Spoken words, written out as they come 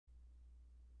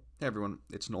Hey everyone,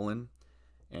 it's Nolan,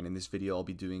 and in this video I'll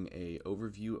be doing a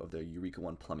overview of the Eureka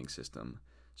 1 plumbing system.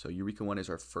 So Eureka 1 is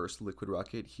our first liquid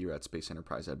rocket here at Space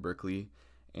Enterprise at Berkeley,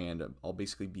 and I'll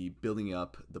basically be building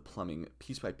up the plumbing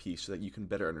piece by piece so that you can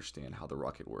better understand how the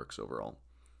rocket works overall.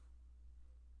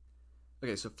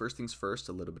 Okay, so first things first,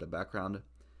 a little bit of background.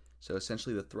 So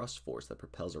essentially the thrust force that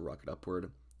propels a rocket upward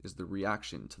is the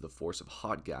reaction to the force of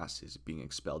hot gases being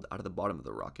expelled out of the bottom of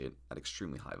the rocket at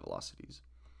extremely high velocities.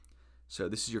 So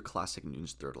this is your classic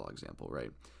Newton's third law example,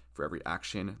 right? For every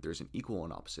action, there's an equal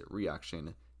and opposite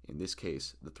reaction, in this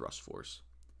case, the thrust force.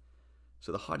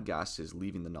 So the hot gases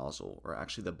leaving the nozzle are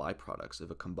actually the byproducts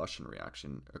of a combustion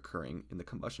reaction occurring in the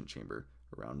combustion chamber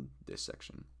around this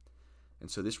section. And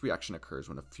so this reaction occurs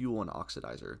when a fuel and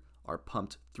oxidizer are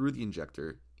pumped through the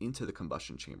injector into the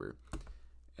combustion chamber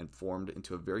and formed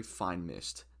into a very fine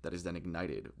mist that is then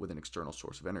ignited with an external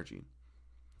source of energy.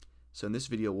 So in this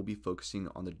video, we'll be focusing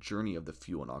on the journey of the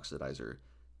fuel and oxidizer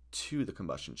to the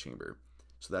combustion chamber.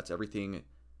 So that's everything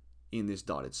in this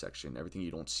dotted section, everything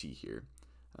you don't see here.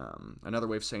 Another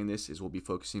way of saying this is we'll be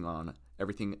focusing on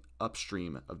everything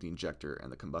upstream of the injector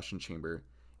and the combustion chamber,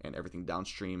 and everything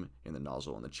downstream in the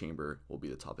nozzle and the chamber will be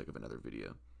the topic of another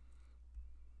video.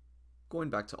 Going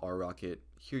back to our rocket,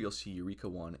 here you'll see Eureka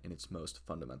 1 in its most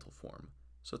fundamental form,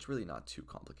 so it's really not too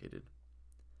complicated.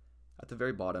 At the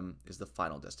very bottom is the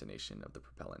final destination of the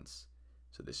propellants.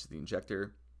 So this is the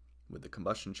injector with the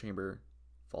combustion chamber,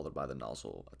 followed by the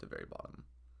nozzle at the very bottom.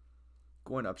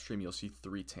 Going upstream, you'll see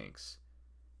 3 tanks.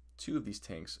 2 of these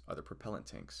tanks are the propellant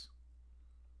tanks.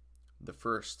 The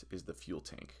first is the fuel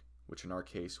tank, which in our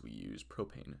case we use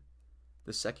propane.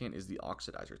 The second is the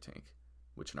oxidizer tank,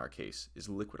 which in our case is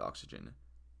liquid oxygen,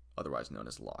 otherwise known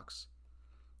as LOX.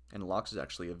 And LOX is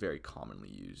actually a very commonly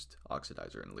used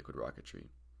oxidizer in liquid rocketry.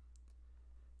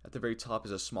 At the very top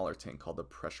is a smaller tank called the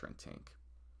pressurant tank,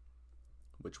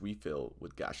 which we fill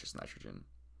with gaseous nitrogen.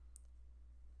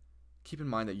 Keep in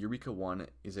mind that Eureka 1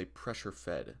 is a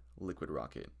pressure-fed liquid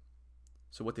rocket.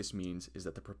 So what this means is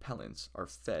that the propellants are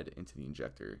fed into the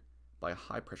injector by a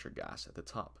high-pressure gas at the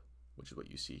top, which is what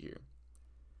you see here.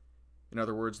 In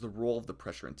other words, the role of the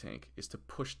pressurant tank is to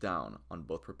push down on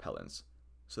both propellants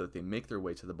so that they make their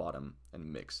way to the bottom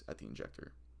and mix at the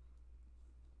injector.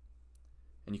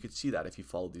 And you could see that if you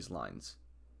follow these lines.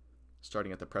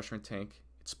 Starting at the pressurant tank,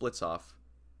 it splits off,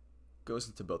 goes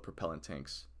into both propellant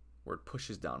tanks, where it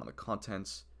pushes down on the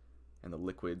contents, and the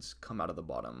liquids come out of the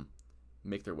bottom,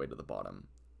 make their way to the bottom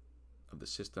of the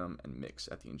system, and mix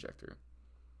at the injector.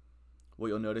 What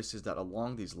you'll notice is that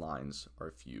along these lines are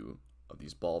a few of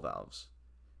these ball valves.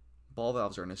 Ball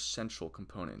valves are an essential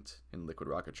component in liquid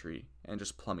rocketry and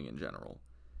just plumbing in general.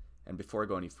 And before I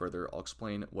go any further, I'll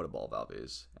explain what a ball valve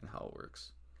is and how it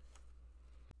works.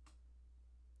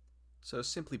 So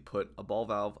simply put, a ball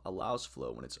valve allows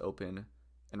flow when it's open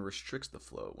and restricts the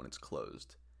flow when it's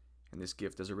closed. And this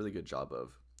GIF does a really good job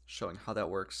of showing how that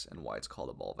works and why it's called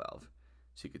a ball valve.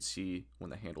 So you could see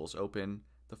when the handle is open,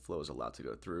 the flow is allowed to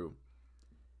go through.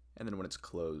 And then when it's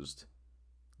closed,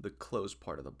 the closed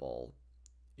part of the ball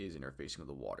is interfacing with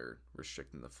the water,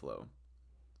 restricting the flow.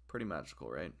 Pretty magical,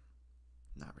 right?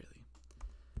 Not really.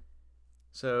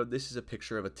 So this is a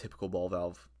picture of a typical ball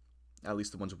valve, at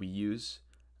least the ones we use.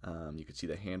 You can see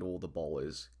the handle, the ball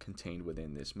is contained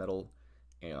within this metal,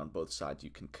 and on both sides you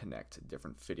can connect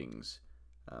different fittings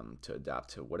to adapt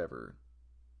to whatever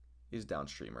is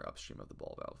downstream or upstream of the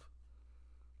ball valve.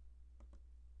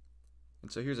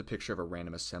 And so here's a picture of a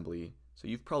random assembly. So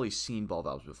you've probably seen ball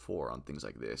valves before on things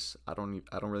like this. I don't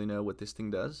really know what this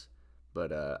thing does,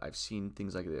 but I've seen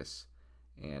things like this.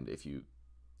 And if you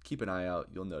keep an eye out,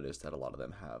 you'll notice that a lot of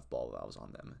them have ball valves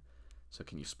on them. So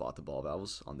can you spot the ball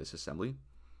valves on this assembly?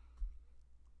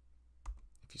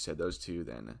 If you said those two,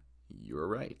 then you're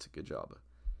right. Good job.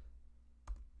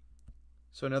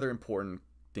 So another important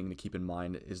thing to keep in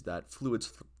mind is that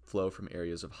fluids flow from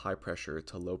areas of high pressure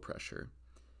to low pressure.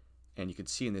 And you can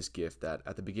see in this GIF that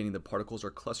at the beginning the particles are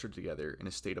clustered together in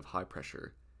a state of high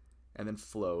pressure and then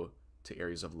flow to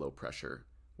areas of low pressure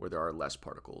where there are less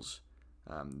particles.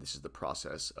 This is the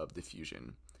process of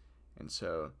diffusion. And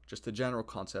so just the general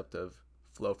concept of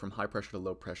flow from high pressure to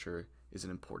low pressure is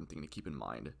an important thing to keep in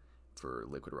mind for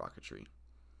liquid rocketry.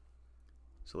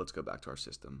 So let's go back to our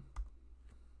system.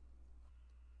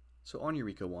 So on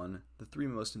Eureka 1, the 3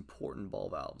 most important ball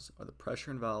valves are the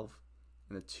pressurant valve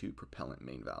and the 2 propellant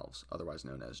main valves, otherwise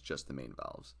known as just the main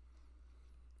valves.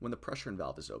 When the pressurant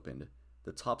valve is opened,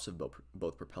 the tops of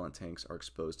both propellant tanks are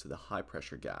exposed to the high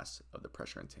pressure gas of the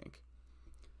pressurant tank.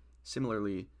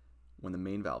 Similarly, when the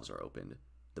main valves are opened,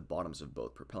 the bottoms of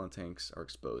both propellant tanks are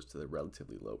exposed to the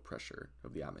relatively low pressure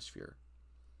of the atmosphere.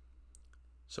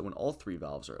 So when all three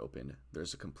valves are open,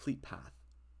 there's a complete path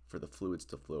for the fluids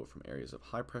to flow from areas of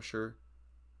high pressure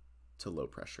to low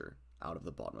pressure out of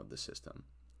the bottom of the system.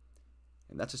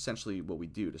 And that's essentially what we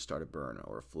do to start a burn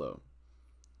or a flow.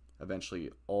 Eventually,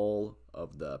 all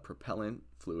of the propellant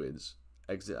fluids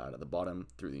exit out of the bottom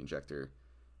through the injector,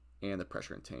 and the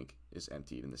pressure in tank is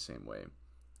emptied in the same way,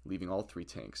 leaving all three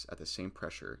tanks at the same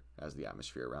pressure as the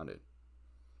atmosphere around it.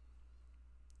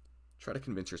 Try to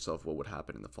convince yourself what would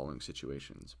happen in the following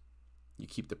situations. You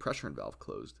keep the pressure in valve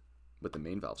closed, but the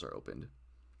main valves are opened,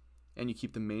 and you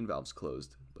keep the main valves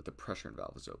closed, but the pressure in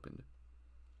valve is opened.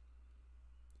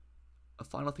 A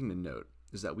final thing to note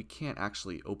is that we can't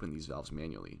actually open these valves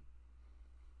manually.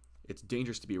 It's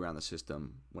dangerous to be around the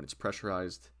system when it's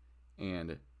pressurized,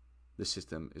 and the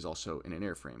system is also in an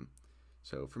airframe.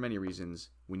 So for many reasons,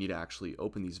 we need to actually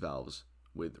open these valves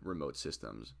with remote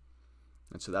systems.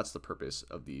 And so that's the purpose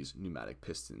of these pneumatic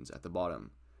pistons at the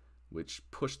bottom, which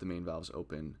push the main valves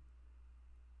open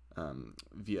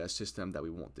via a system that we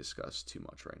won't discuss too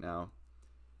much right now.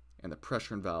 And the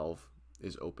pressure in valve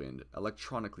is opened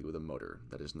electronically with a motor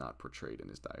that is not portrayed in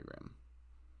this diagram.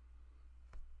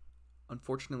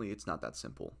 Unfortunately, it's not that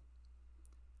simple.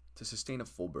 To sustain a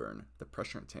full burn, the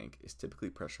pressure in tank is typically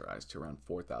pressurized to around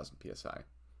 4,000 psi.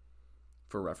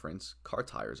 For reference, car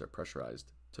tires are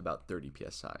pressurized to about 30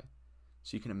 psi,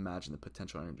 so you can imagine the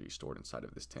potential energy stored inside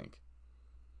of this tank.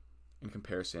 In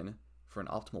comparison, for an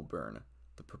optimal burn,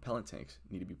 the propellant tanks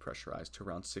need to be pressurized to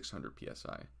around 600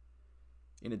 psi.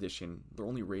 In addition, they're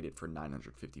only rated for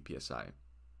 950 psi,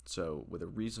 so with a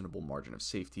reasonable margin of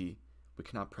safety, we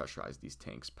cannot pressurize these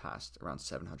tanks past around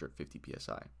 750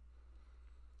 psi.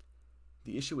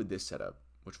 The issue with this setup,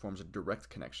 which forms a direct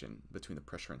connection between the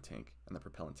pressure in tank and the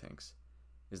propellant tanks,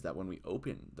 is that when we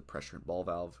open the pressure in ball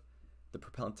valve, the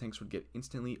propellant tanks would get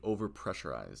instantly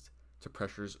overpressurized to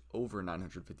pressures over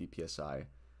 950 psi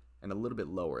and a little bit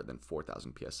lower than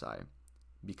 4,000 psi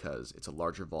because it's a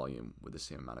larger volume with the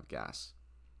same amount of gas.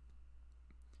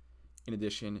 In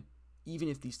addition, even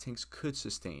if these tanks could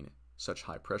sustain such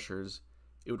high pressures,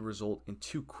 it would result in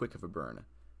too quick of a burn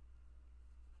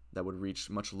that would reach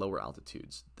much lower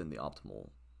altitudes than the optimal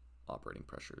operating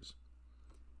pressures.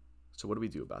 So what do we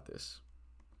do about this?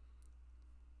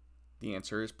 The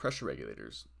answer is pressure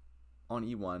regulators. On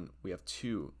E1, we have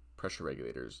two pressure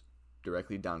regulators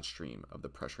directly downstream of the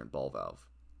pressure in ball valve.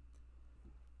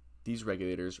 These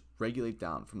regulators regulate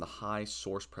down from the high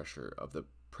source pressure of the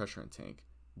pressure in tank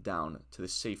down to the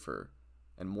safer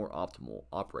and more optimal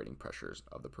operating pressures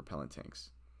of the propellant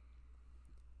tanks.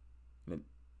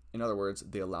 In other words,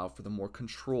 they allow for the more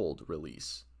controlled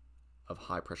release of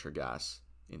high pressure gas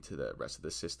into the rest of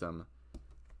the system,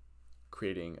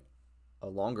 creating a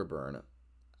longer burn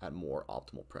at more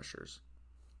optimal pressures.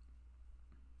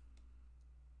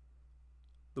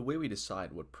 The way we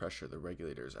decide what pressure the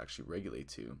regulators actually regulate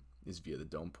to is via the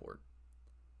dome port.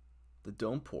 The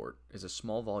dome port is a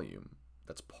small volume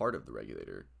that's part of the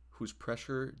regulator whose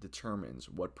pressure determines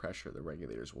what pressure the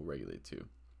regulators will regulate to.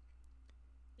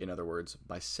 In other words,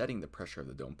 by setting the pressure of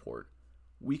the dome port,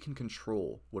 we can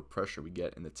control what pressure we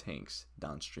get in the tanks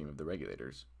downstream of the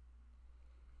regulators.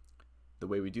 The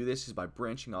way we do this is by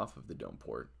branching off of the dome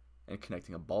port and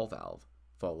connecting a ball valve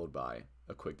followed by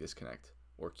a quick disconnect,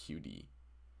 or QD.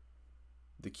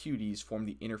 The QDs form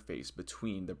the interface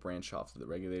between the branch off of the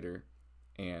regulator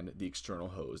and the external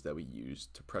hose that we use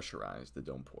to pressurize the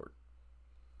dome port.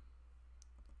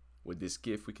 With this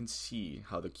GIF, we can see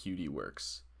how the QD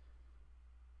works.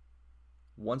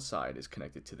 One side is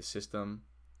connected to the system,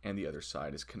 and the other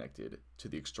side is connected to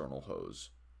the external hose.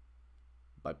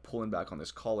 By pulling back on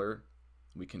this collar,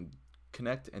 we can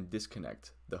connect and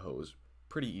disconnect the hose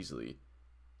pretty easily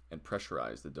and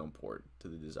pressurize the dome port to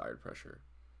the desired pressure.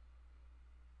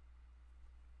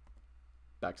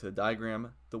 Back to the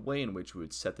diagram, the way in which we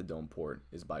would set the dome port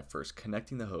is by first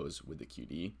connecting the hose with the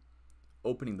QD,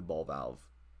 opening the ball valve,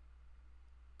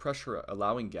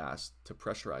 allowing gas to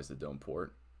pressurize the dome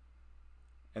port,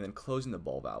 and then closing the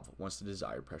ball valve once the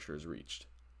desired pressure is reached.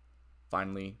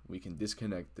 Finally, we can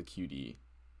disconnect the QD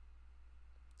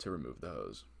to remove the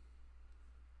hose.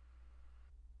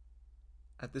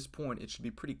 At this point, it should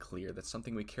be pretty clear that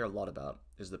something we care a lot about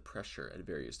is the pressure at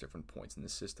various different points in the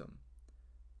system.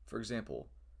 For example,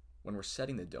 when we're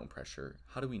setting the dome pressure,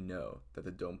 how do we know that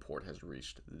the dome port has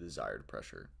reached the desired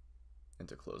pressure and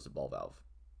to close the ball valve?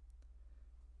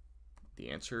 The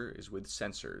answer is with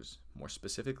sensors, more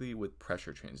specifically with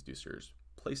pressure transducers,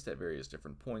 placed at various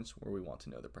different points where we want to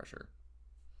know the pressure.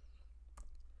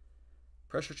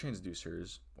 Pressure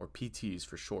transducers, or PTs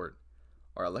for short,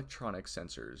 are electronic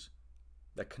sensors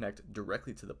that connect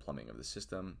directly to the plumbing of the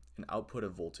system and output a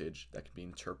voltage that can be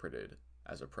interpreted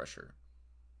as a pressure.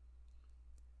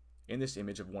 In this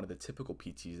image of one of the typical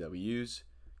PTs that we use,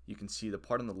 you can see the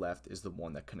part on the left is the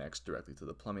one that connects directly to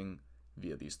the plumbing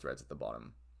via these threads at the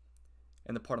bottom.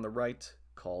 And the part on the right,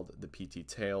 called the PT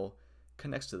tail,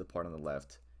 connects to the part on the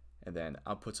left and then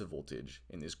outputs a voltage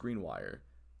in this green wire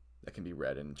that can be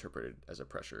read and interpreted as a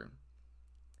pressure.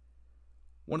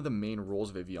 One of the main roles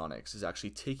of avionics is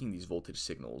actually taking these voltage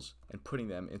signals and putting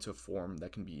them into a form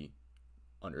that can be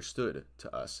understood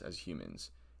to us as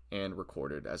humans and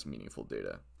recorded as meaningful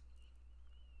data.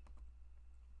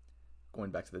 Going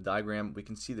back to the diagram, we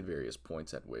can see the various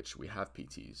points at which we have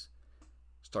PTs.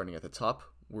 Starting at the top,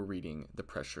 we're reading the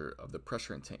pressure of the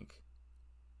pressure in tank.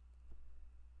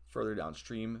 Further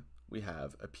downstream, we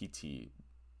have a PT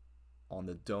on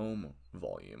the dome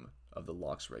volume of the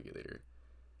LOX regulator,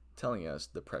 telling us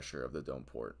the pressure of the dome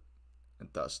port, and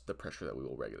thus the pressure that we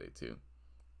will regulate to,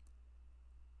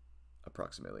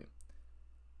 approximately.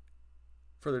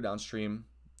 Further downstream,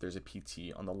 there's a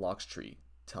PT on the LOX tree,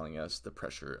 telling us the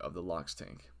pressure of the LOX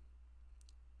tank.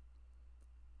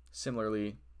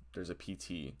 Similarly, there's a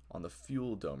PT on the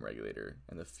fuel dome regulator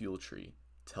and the fuel tree,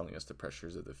 telling us the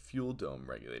pressures of the fuel dome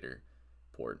regulator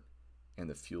port and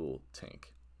the fuel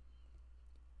tank.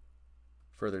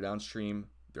 Further downstream,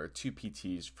 there are two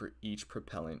PTs for each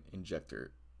propellant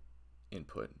injector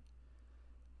input.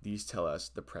 These tell us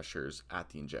the pressures at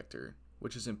the injector,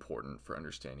 which is important for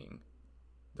understanding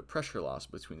the pressure loss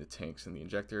between the tanks and the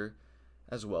injector,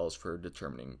 as well as for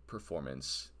determining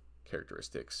performance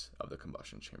characteristics of the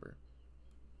combustion chamber.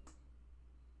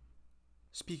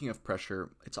 Speaking of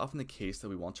pressure, it's often the case that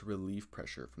we want to relieve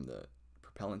pressure from the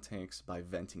propellant tanks by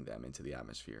venting them into the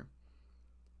atmosphere.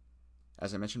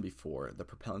 As I mentioned before, the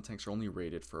propellant tanks are only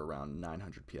rated for around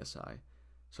 900 psi,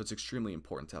 so it's extremely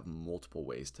important to have multiple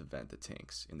ways to vent the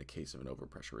tanks in the case of an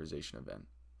overpressurization event.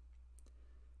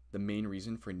 The main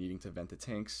reason for needing to vent the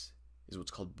tanks is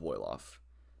what's called boil-off.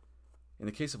 In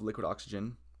the case of liquid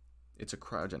oxygen, it's a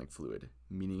cryogenic fluid,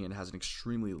 meaning it has an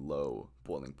extremely low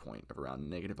boiling point of around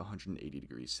negative 180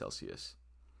 degrees Celsius.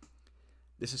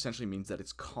 This essentially means that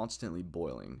it's constantly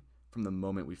boiling from the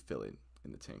moment we fill it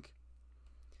in the tank.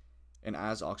 And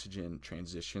as oxygen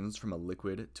transitions from a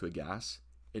liquid to a gas,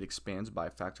 it expands by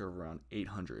a factor of around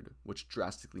 800, which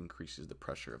drastically increases the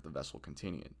pressure of the vessel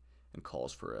containing it and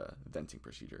calls for a venting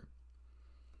procedure.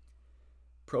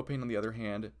 Propane, on the other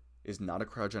hand, is not a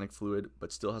cryogenic fluid,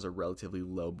 but still has a relatively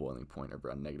low boiling point of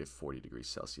around negative 40 degrees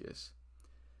Celsius.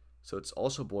 So it's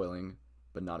also boiling,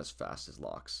 but not as fast as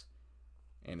LOX,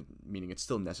 and meaning it's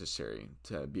still necessary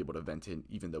to be able to vent it,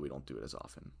 even though we don't do it as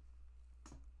often.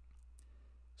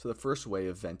 So the first way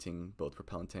of venting both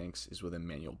propellant tanks is with a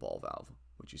manual ball valve,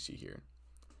 which you see here.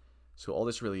 So all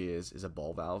this really is a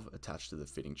ball valve attached to the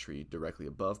fitting tree directly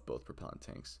above both propellant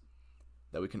tanks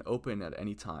that we can open at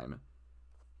any time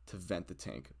to vent the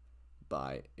tank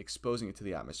by exposing it to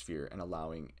the atmosphere and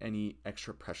allowing any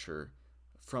extra pressure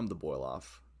from the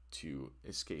boil-off to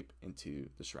escape into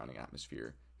the surrounding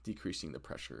atmosphere, decreasing the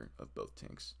pressure of both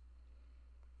tanks.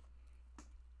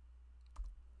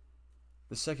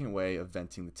 The second way of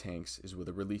venting the tanks is with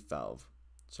a relief valve.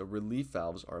 So relief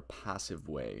valves are a passive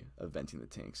way of venting the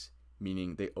tanks,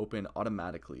 meaning they open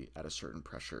automatically at a certain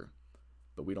pressure,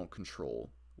 but we don't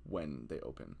control when they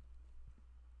open.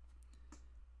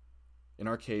 In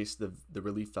our case, the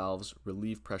relief valves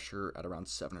relieve pressure at around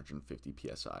 750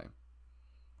 psi.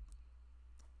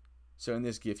 So in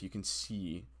this GIF, you can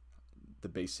see the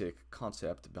basic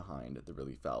concept behind the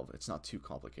relief valve. It's not too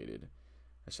complicated.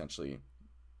 Essentially,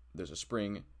 there's a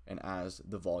spring, and as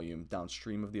the volume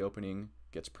downstream of the opening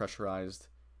gets pressurized,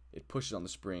 it pushes on the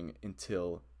spring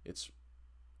until it's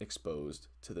exposed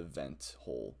to the vent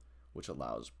hole, which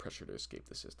allows pressure to escape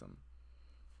the system.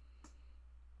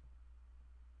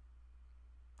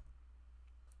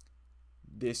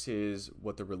 This is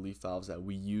what the relief valves that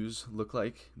we use look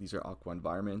like. These are aqua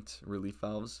environment relief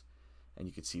valves, and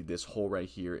you can see this hole right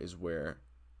here is where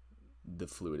the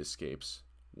fluid escapes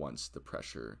once the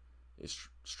pressure is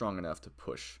strong enough to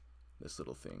push this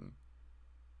little thing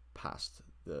past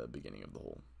the beginning of the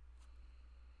hole.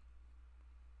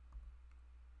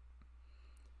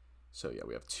 So yeah,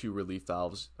 we have two relief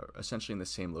valves essentially in the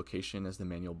same location as the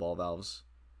manual ball valves.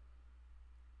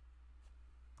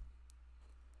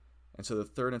 And so the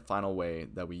third and final way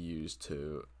that we use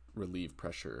to relieve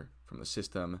pressure from the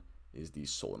system is these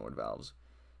solenoid valves.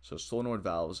 So solenoid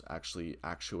valves actually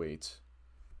actuate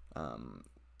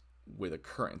with a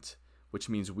current, which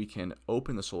means we can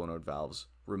open the solenoid valves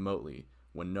remotely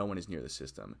when no one is near the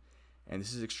system. And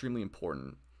this is extremely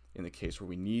important in the case where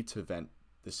we need to vent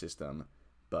the system,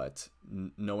 but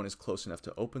no one is close enough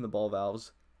to open the ball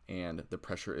valves, and the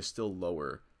pressure is still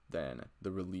lower than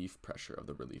the relief pressure of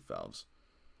the relief valves.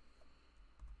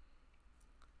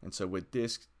 And so with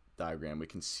this diagram, we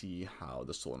can see how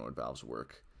the solenoid valves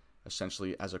work.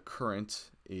 Essentially, as a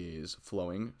current is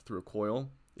flowing through a coil,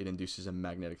 it induces a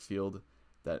magnetic field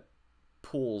that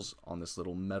pulls on this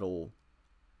little metal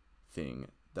thing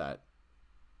that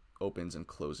opens and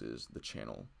closes the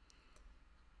channel.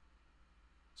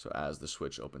 So as the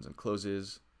switch opens and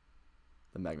closes,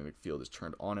 the magnetic field is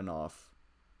turned on and off,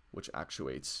 which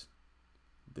actuates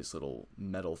this little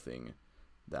metal thing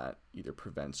that either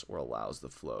prevents or allows the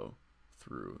flow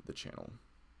through the channel.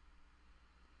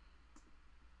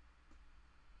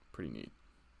 Pretty neat.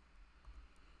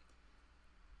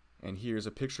 And here's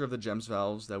a picture of the GEMS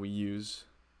valves that we use.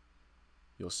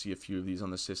 You'll see a few of these on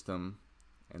the system,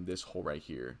 and this hole right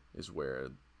here is where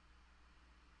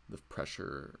the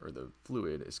pressure or the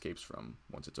fluid escapes from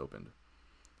once it's opened,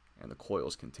 and the coil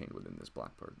is contained within this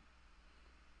black part.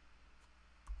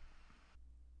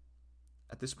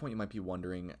 At this point, you might be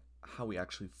wondering how we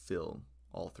actually fill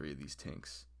all three of these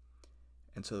tanks.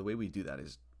 And so the way we do that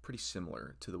is pretty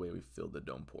similar to the way we fill the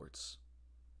dome ports.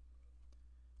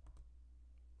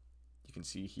 You can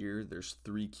see here there's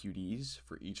 3 QDs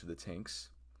for each of the tanks,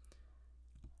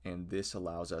 and this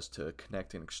allows us to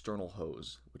connect an external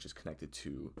hose which is connected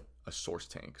to a source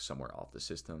tank somewhere off the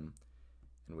system,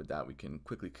 and with that we can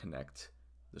quickly connect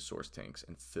the source tanks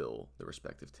and fill the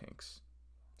respective tanks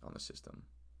on the system.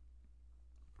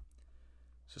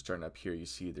 So starting up here, you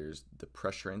see there's the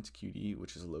pressurant QD,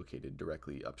 which is located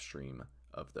directly upstream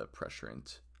of the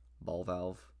pressurant ball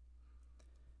valve.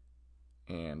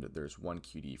 And there's 1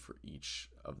 QD for each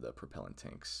of the propellant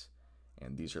tanks.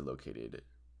 And these are located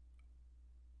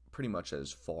pretty much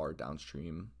as far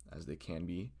downstream as they can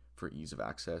be for ease of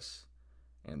access.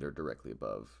 And they're directly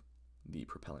above the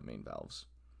propellant main valves.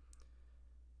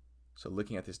 So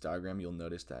looking at this diagram, you'll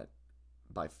notice that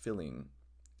by filling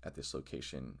at this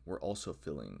location, we're also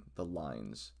filling the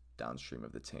lines downstream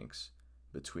of the tanks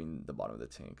between the bottom of the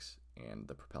tanks and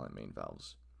the propellant main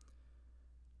valves.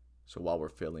 So while we're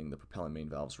filling, the propellant main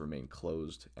valves remain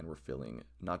closed, and we're filling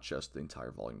not just the entire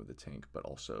volume of the tank, but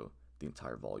also the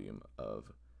entire volume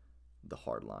of the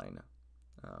hard line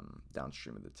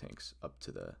downstream of the tanks up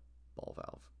to the ball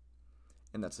valve.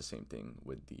 And that's the same thing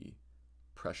with the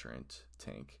pressurant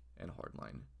tank and hard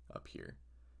line up here.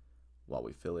 While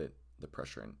we fill it, the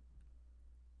pressurant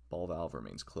ball valve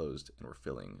remains closed, and we're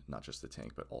filling not just the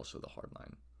tank but also the hard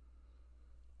line.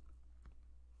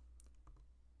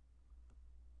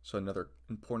 So another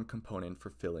important component for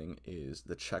filling is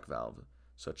the check valve.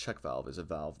 So a check valve is a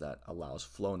valve that allows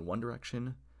flow in one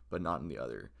direction but not in the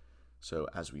other. So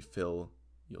as we fill,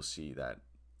 you'll see that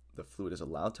the fluid is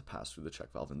allowed to pass through the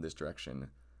check valve in this direction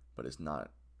but is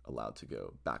not allowed to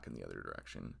go back in the other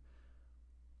direction.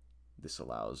 This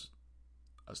allows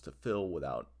us to fill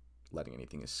without letting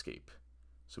anything escape.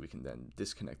 So we can then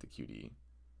disconnect the QD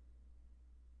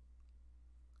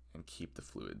and keep the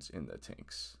fluids in the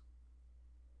tanks.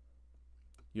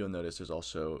 You'll notice there's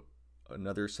also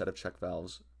another set of check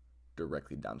valves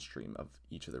directly downstream of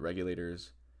each of the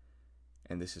regulators,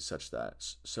 and this is such that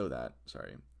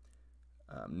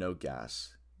no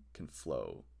gas can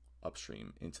flow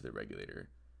upstream into the regulator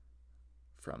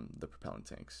from the propellant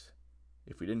tanks.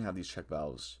 If we didn't have these check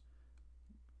valves,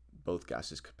 both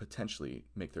gases could potentially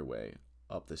make their way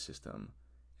up the system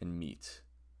and meet,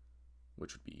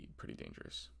 which would be pretty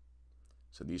dangerous.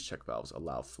 So these check valves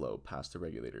allow flow past the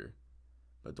regulator,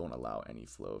 but don't allow any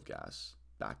flow of gas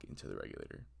back into the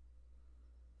regulator.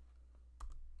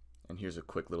 And here's a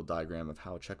quick little diagram of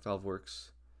how a check valve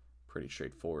works. Pretty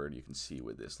straightforward. You can see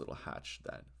with this little hatch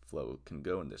that flow can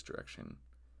go in this direction,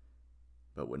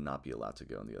 but would not be allowed to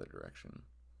go in the other direction.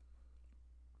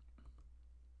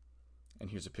 And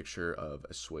here's a picture of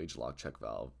a swage lock check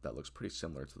valve that looks pretty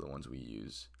similar to the ones we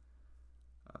use.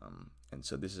 And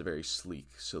so this is a very sleek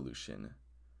solution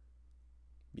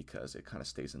because it kind of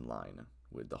stays in line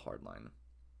with the hard line.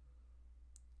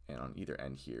 And on either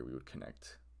end here, we would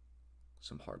connect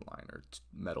some hard line or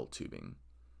metal tubing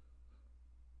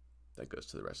that goes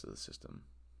to the rest of the system.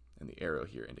 And the arrow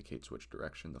here indicates which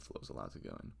direction the flow is allowed to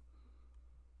go in.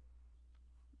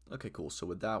 Okay, cool. So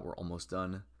with that, we're almost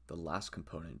done. The last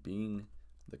component being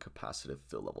the capacitive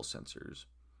fill level sensors.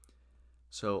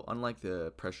 So unlike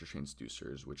the pressure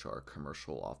transducers, which are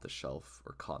commercial off-the-shelf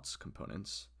or COTS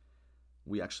components,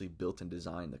 we actually built and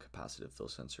designed the capacitive fill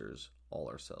sensors all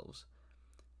ourselves.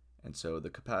 And so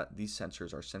these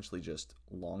sensors are essentially just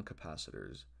long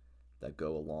capacitors that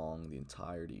go along the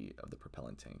entirety of the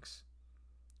propellant tanks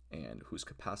and whose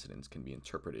capacitance can be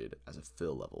interpreted as a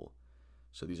fill level.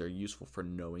 So these are useful for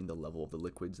knowing the level of the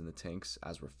liquids in the tanks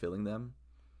as we're filling them,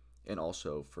 and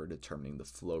also for determining the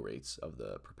flow rates of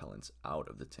the propellants out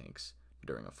of the tanks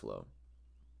during a flow.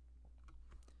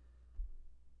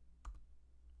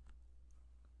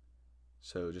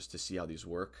 So just to see how these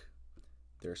work,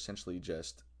 they're essentially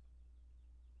just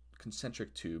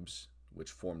concentric tubes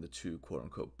which form the two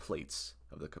quote-unquote plates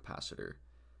of the capacitor.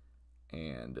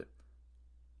 And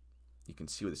you can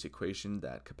see with this equation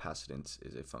that capacitance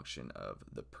is a function of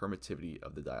the permittivity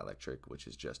of the dielectric, which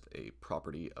is just a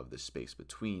property of the space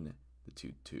between the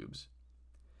two tubes,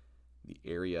 the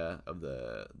area of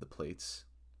the plates,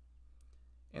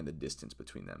 and the distance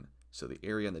between them. So the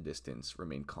area and the distance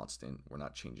remain constant. We're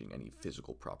not changing any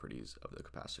physical properties of the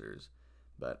capacitors.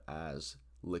 But as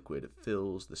liquid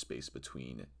fills the space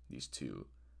between these two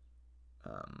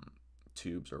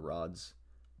tubes or rods,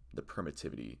 the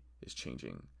permittivity is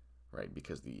changing, right?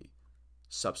 Because the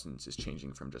substance is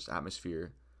changing from just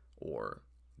atmosphere or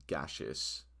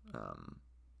gaseous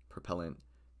propellant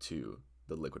to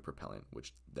the liquid propellant,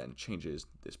 which then changes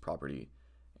this property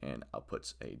and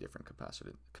outputs a different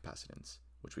capacitance,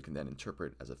 which we can then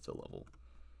interpret as a fill level.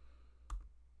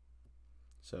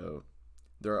 So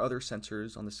there are other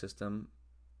sensors on the system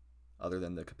other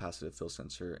than the capacitive fill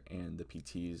sensor and the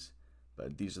PTs,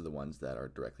 but these are the ones that are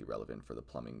directly relevant for the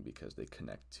plumbing because they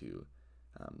connect to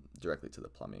directly to the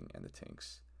plumbing and the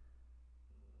tanks.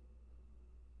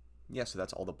 Yeah, so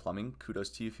that's all the plumbing. Kudos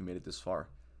to you if you made it this far.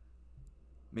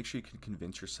 Make sure you can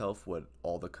convince yourself what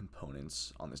all the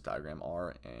components on this diagram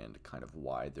are and kind of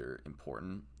why they're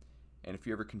important. And if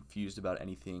you're ever confused about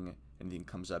anything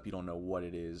comes up, you don't know what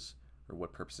it is or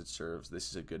what purpose it serves, this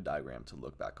is a good diagram to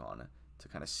look back on to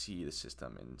kind of see the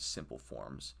system in simple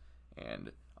forms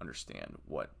and understand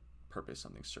what purpose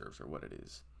something serves or what it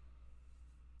is.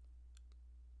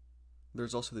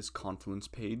 There's also this Confluence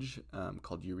page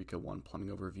called Eureka 1 Plumbing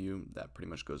Overview that pretty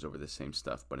much goes over the same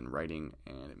stuff but in writing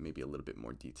and maybe a little bit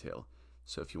more detail.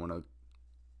 So if you want to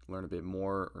learn a bit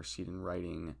more or see it in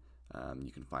writing,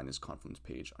 you can find this Confluence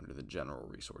page under the general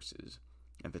resources.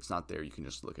 And if it's not there, you can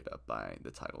just look it up by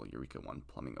the title Eureka 1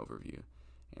 Plumbing Overview.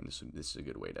 And this is a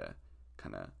good way to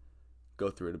kind of go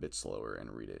through it a bit slower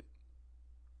and read it.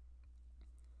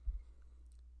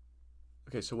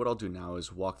 Okay, so what I'll do now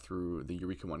is walk through the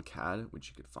Eureka 1 CAD, which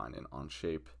you could find in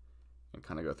Onshape, and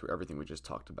kind of go through everything we just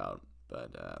talked about,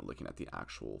 but looking at the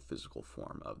actual physical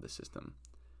form of the system.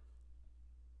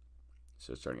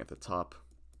 So starting at the top,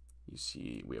 you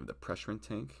see we have the pressurant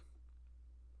tank.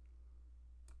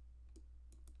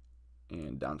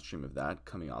 And downstream of that,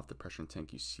 coming off the pressurant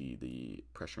tank, you see the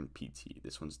pressurant PT.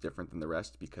 This one's different than the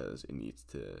rest because it needs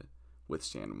to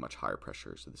withstand much higher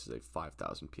pressure. So this is a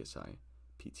 5,000 PSI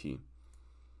PT.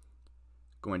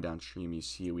 Going downstream, you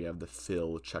see we have the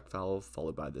fill check valve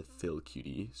followed by the fill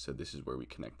QD. So this is where we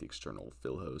connect the external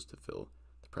fill hose to fill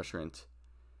the pressurant.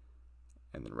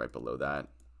 And then right below that,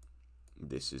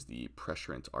 this is the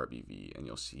pressurant RBV, and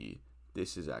you'll see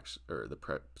this is actually, or the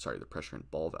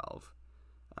pressurant ball valve.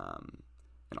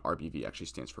 And RBV actually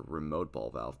stands for remote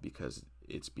ball valve because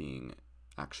it's being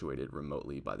actuated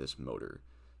remotely by this motor.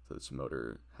 So this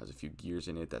motor has a few gears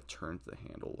in it that turns the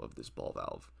handle of this ball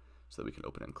valve so that we can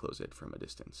open and close it from a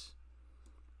distance.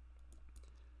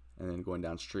 And then going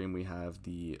downstream, we have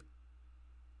the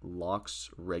LOX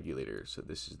regulator. So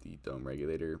this is the dome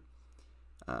regulator.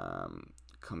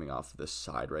 Coming off the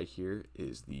side right here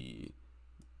is the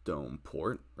dome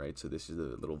port, right? So this is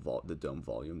the dome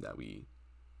volume that we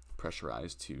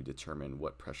pressurize to determine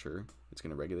what pressure it's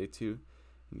going to regulate to.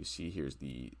 And you see here's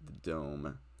the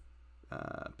dome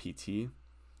PT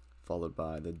followed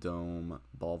by the dome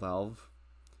ball valve,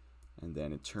 and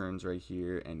then it turns right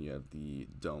here and you have the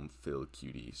dome fill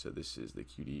QD. So this is the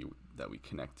QD that we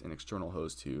connect an external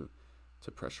hose to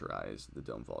pressurize the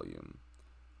dome volume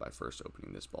by first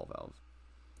opening this ball valve.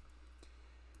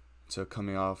 So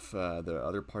coming off the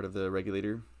other part of the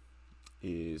regulator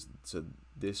is, so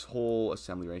this whole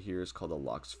assembly right here is called a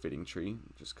LOX fitting tree,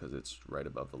 just because it's right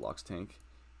above the LOX tank.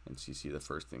 And so you see the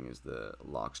first thing is the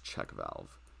LOX check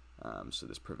valve. So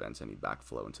this prevents any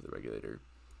backflow into the regulator.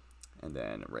 And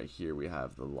then right here we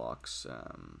have the LOX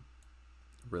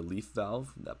relief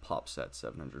valve that pops at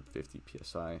 750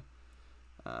 PSI.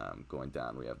 Going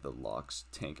down we have the LOX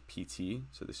tank PT.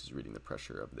 So this is reading the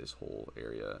pressure of this whole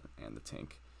area and the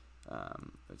tank.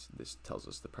 This tells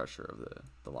us the pressure of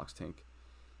the LOX tank.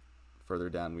 Further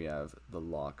down we have the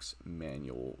LOX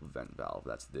manual vent valve.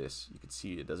 That's this. You can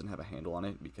see it doesn't have a handle on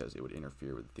it because it would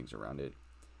interfere with the things around it,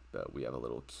 but we have a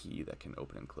little key that can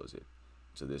open and close it.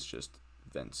 So this just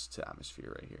vents to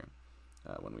atmosphere right here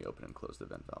when we open and close the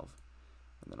vent valve.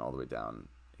 And then all the way down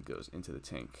it goes into the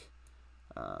tank.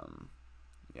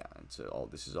 yeah, and so all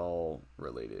this is all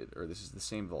related, or this is the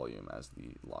same volume as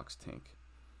the LOX tank.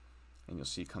 And you'll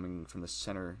see coming from the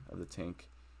center of the tank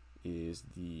is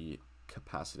the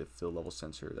capacitive fill level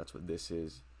sensor. That's what this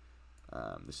is.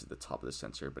 This is the top of the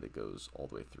sensor, but it goes all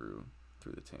the way through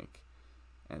the tank.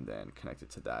 And then connected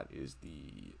to that is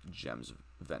the GEMS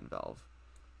vent valve.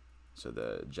 So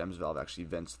the GEMS valve actually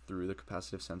vents through the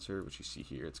capacitive sensor, which you see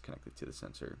here. It's connected to the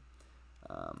sensor.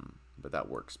 But that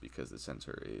works because the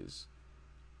sensor is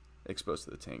exposed to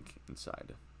the tank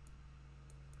inside.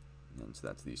 And so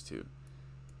that's these two.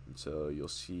 And so you'll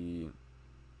see,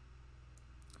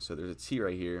 so there's a T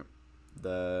right here.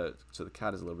 So the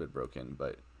CAD is a little bit broken,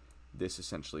 but this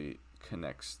essentially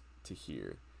connects to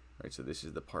here, right? So this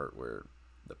is the part where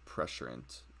the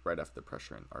pressurant, right after the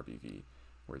pressurant RBV,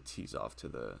 where it tees off to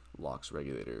the LOX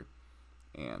regulator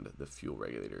and the fuel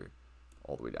regulator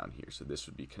all the way down here. So this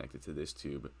would be connected to this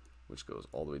tube, which goes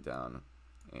all the way down,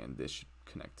 and this should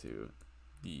connect to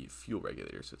the fuel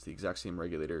regulator. So it's the exact same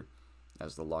regulator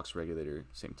as the LOX regulator,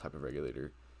 same type of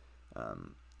regulator.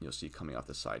 You'll see coming off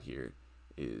the side here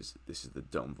is this is the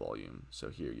dome volume. So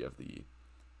here you have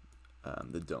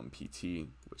the dome PT,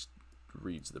 which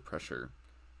reads the pressure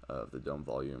of the dome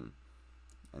volume,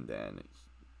 and then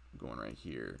going right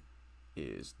here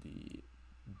is the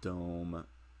dome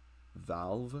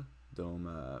valve,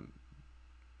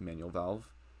 manual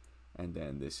valve, and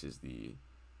then this is the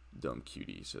dome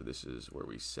QD. So this is where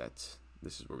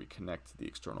we connect the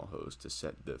external hose to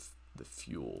set the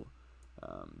fuel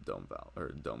dome valve or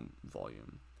dome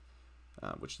volume,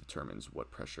 which determines what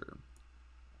pressure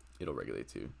it'll regulate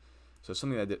to. So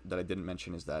something that I didn't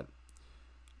mention is that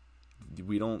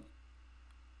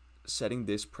setting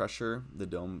this pressure, the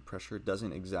dome pressure,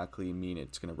 doesn't exactly mean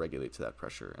it's going to regulate to that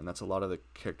pressure. And that's a lot of the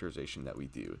characterization that we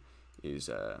do, is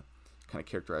kind of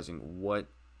characterizing what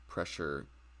pressure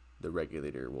the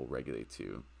regulator will regulate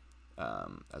to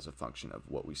as a function of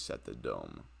what we set the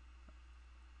dome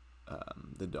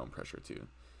pressure to.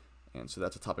 And so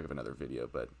that's a topic of another video,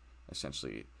 but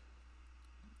essentially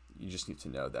you just need to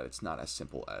know that it's not as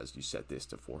simple as you set this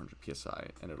to 400 psi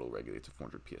and it'll regulate to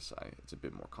 400 psi. It's a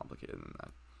bit more complicated than that.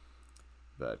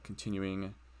 But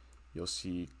continuing, you'll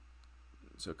see,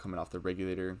 so coming off the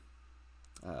regulator,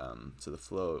 so the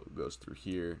flow goes through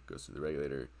here, goes through the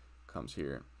regulator, comes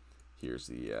here. Here's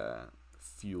the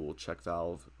fuel check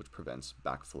valve, which prevents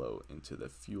backflow into the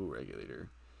fuel regulator.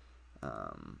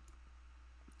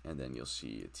 And then you'll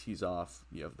see it tees off.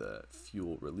 You have the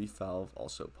fuel relief valve,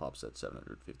 also pops at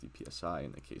 750 psi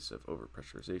in the case of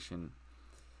overpressurization.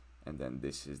 And then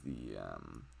this is the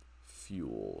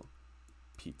fuel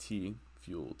PT,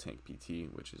 fuel tank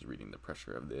PT, which is reading the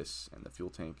pressure of this and the fuel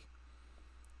tank.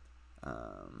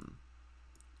 And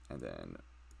then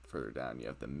further down you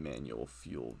have the manual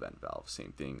fuel vent valve.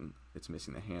 Same thing, it's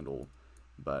missing the handle,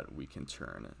 but we can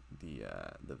turn the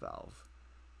valve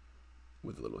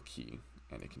with a little key,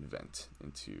 and it can vent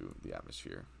into the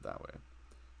atmosphere that way.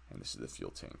 And this is the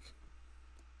fuel tank.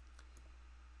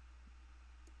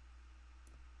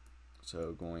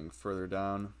 So going further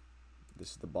down,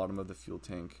 this is the bottom of the fuel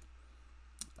tank.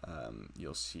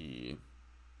 You'll see,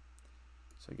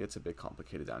 so it gets a bit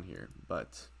complicated down here,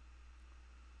 but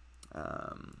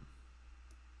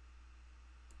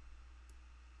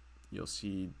you'll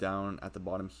see down at the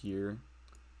bottom here,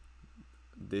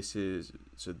 these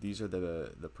are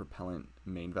the propellant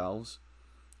main valves,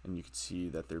 and you can see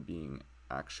that they're being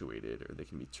actuated, or they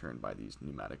can be turned by these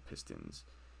pneumatic pistons.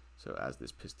 So as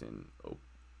this piston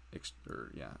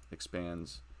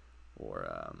expands, or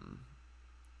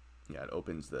it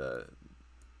opens the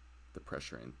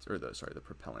pressurant, or the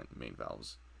propellant main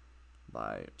valves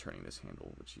by turning this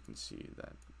handle, which you can see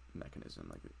that mechanism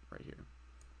like right here.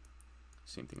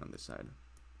 Same thing on this side.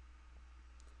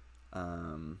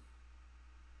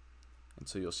 And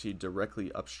so you'll see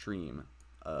directly upstream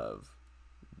of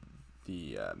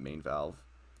the main valve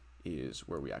is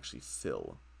where we actually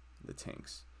fill the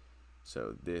tanks.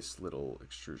 So this little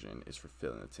extrusion is for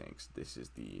filling the tanks. This is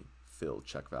the fill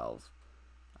check valve.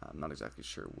 I'm not exactly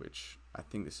sure which. I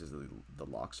think this is the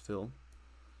LOX fill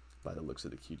by the looks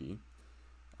of the QD.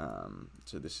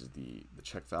 So this is the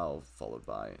check valve followed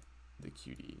by the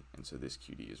QD. And so this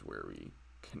QD is where we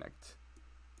connect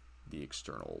the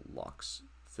external LOX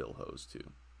fill hose to.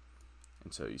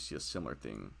 And so you see a similar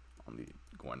thing on the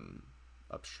going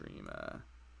upstream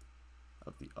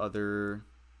of the other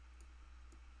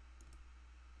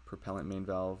propellant main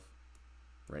valve.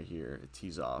 Right here, it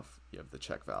tees off. You have the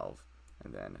check valve,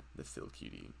 and then the fill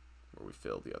QD, where we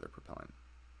fill the other propellant.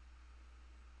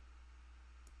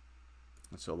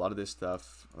 And so a lot of this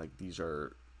stuff, like these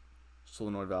are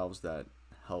solenoid valves that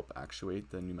help actuate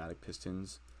the pneumatic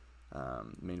pistons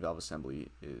Main valve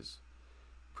assembly is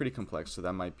pretty complex, so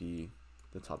that might be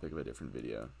the topic of a different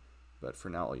video. But for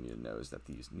now, all you need to know is that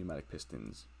these pneumatic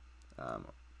pistons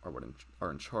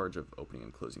are in charge of opening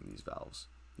and closing these valves,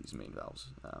 these main valves,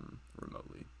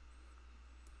 remotely.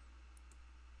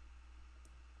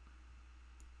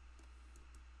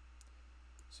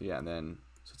 So yeah, and then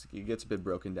it gets a bit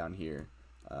broken down here,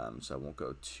 so I won't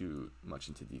go too much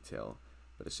into detail,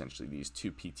 but essentially these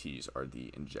two PTs are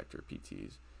the injector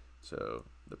PTs. So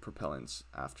the propellants,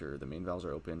 after the main valves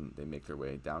are open, they make their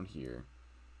way down here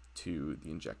to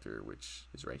the injector, which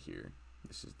is right here.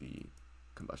 This is the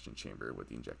combustion chamber with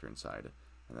the injector inside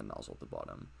and the nozzle at the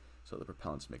bottom. So the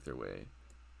propellants make their way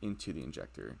into the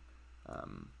injector,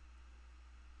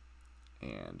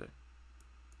 and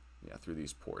yeah, through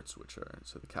these ports, which are,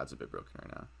 so the CAD's a bit broken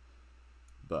right now,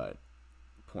 but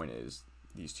point is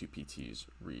these two PTs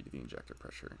read the injector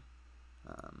pressure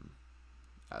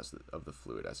of the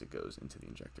fluid as it goes into the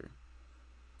injector.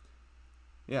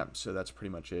 Yeah, so that's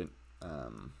pretty much it.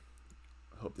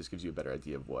 Hope this gives you a better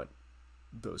idea of what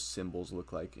those symbols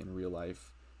look like in real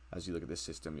life. As you look at this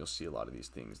system, you'll see a lot of these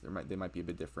things. They might be a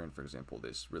bit different. For example,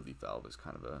 this relief valve is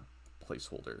kind of a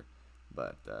placeholder,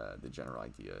 but the general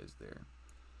idea is there.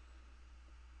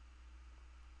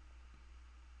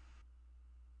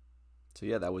 So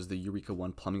yeah, that was the Eureka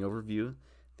 1 plumbing overview.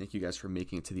 Thank you guys for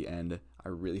making it to the end. I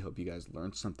really hope you guys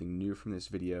learned something new from this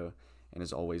video. And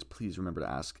as always, please remember to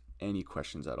ask any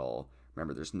questions at all.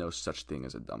 Remember, there's no such thing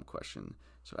as a dumb question.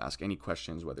 So ask any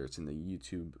questions, whether it's in the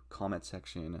YouTube comment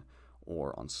section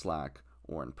or on Slack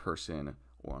or in person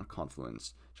or on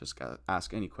Confluence. Just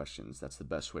ask any questions. That's the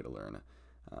best way to learn.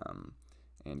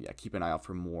 And yeah, keep an eye out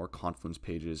for more Confluence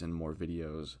pages and more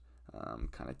videos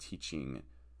kind of teaching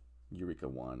Eureka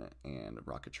 1 and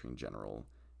rocketry in general.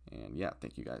 And yeah,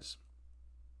 thank you guys.